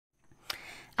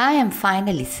I am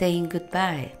finally saying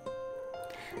goodbye.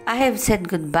 I have said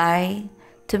goodbye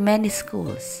to many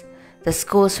schools, the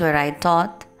schools where I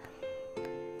taught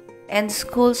and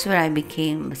schools where I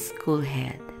became a school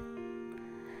head.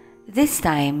 This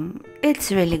time,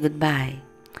 it's really goodbye,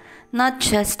 not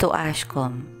just to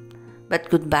ASHSCOM,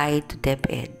 but goodbye to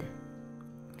DepEd.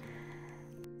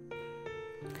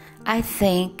 I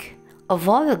think of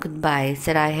all the goodbyes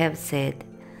that I have said,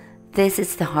 this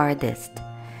is the hardest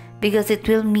because it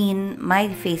will mean my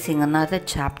facing another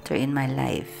chapter in my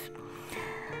life,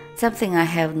 something I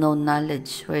have no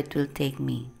knowledge where it will take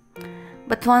me.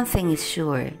 But one thing is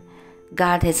sure,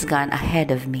 God has gone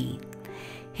ahead of me.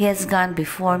 He has gone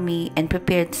before me and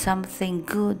prepared something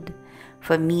good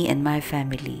for me and my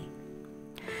family.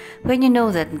 When you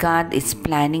know that God is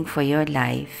planning for your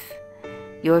life,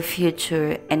 your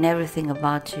future, and everything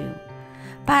about you,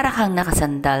 para kang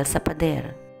nakasandal sa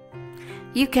pader.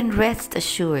 You can rest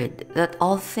assured that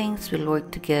all things will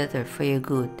work together for your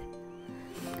good.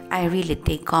 I really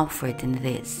take comfort in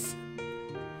this.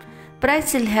 But I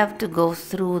still have to go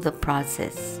through the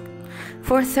process.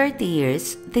 For 30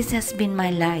 years, this has been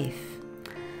my life.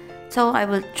 So I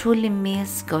will truly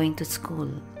miss going to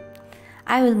school.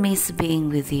 I will miss being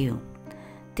with you.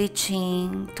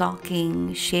 Teaching,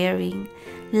 talking, sharing,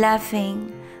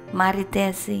 laughing,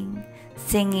 maritesing,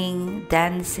 singing,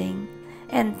 dancing,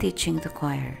 and teaching the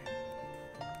choir.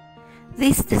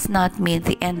 This does not mean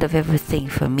the end of everything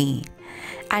for me.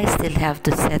 I still have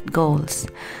to set goals,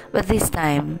 but this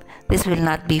time, this will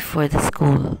not be for the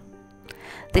school.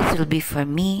 This will be for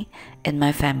me and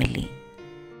my family.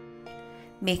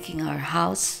 Making our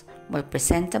house more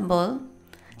presentable,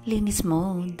 linis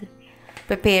mode,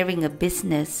 preparing a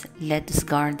business, lettuce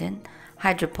garden,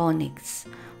 hydroponics,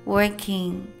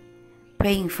 working,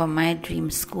 praying for my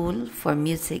dream school for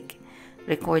music,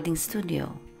 recording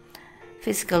studio,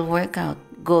 physical workout,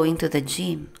 going to the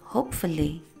gym,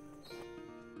 hopefully.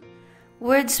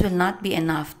 Words will not be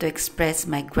enough to express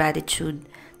my gratitude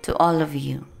to all of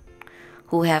you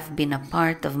who have been a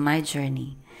part of my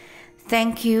journey.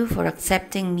 Thank you for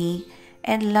accepting me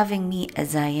and loving me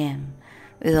as I am,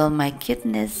 with all my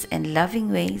cuteness and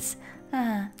loving ways.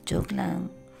 Joke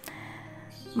lang.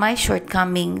 My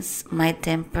shortcomings, my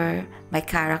temper, my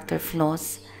character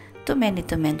flaws, too many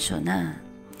to mention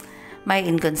my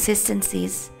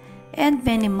inconsistencies, and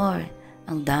many more.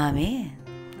 Ang dami.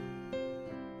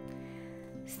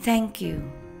 Thank you.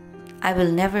 I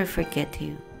will never forget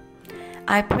you.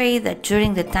 I pray that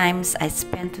during the times I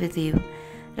spent with you,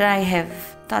 that I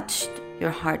have touched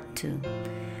your heart too.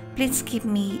 Please keep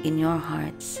me in your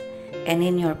hearts and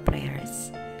in your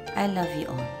prayers. I love you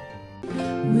all.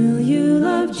 Will you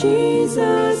love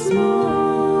Jesus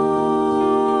more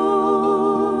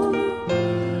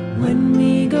when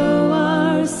we go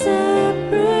our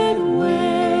separate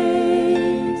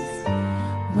ways?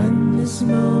 When this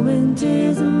moment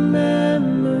is a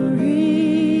memory,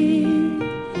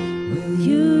 will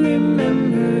you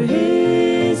remember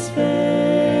His face?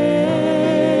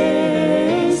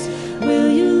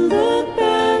 Will you look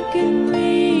back and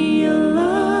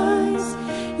realize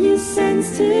you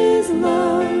sensed His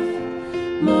love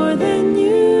more than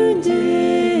you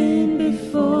did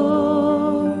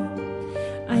before?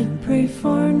 I pray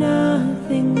for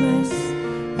nothing less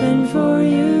than for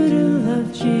you to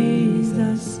love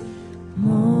Jesus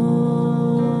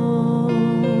more.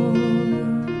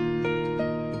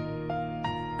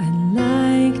 I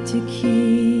like to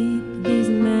keep these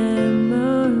memories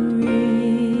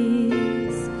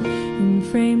in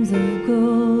frames of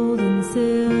gold and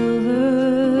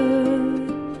silver,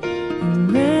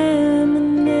 and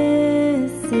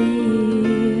reminisce a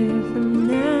year from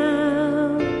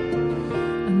now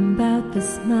about the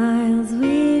smiles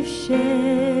we've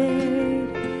shared.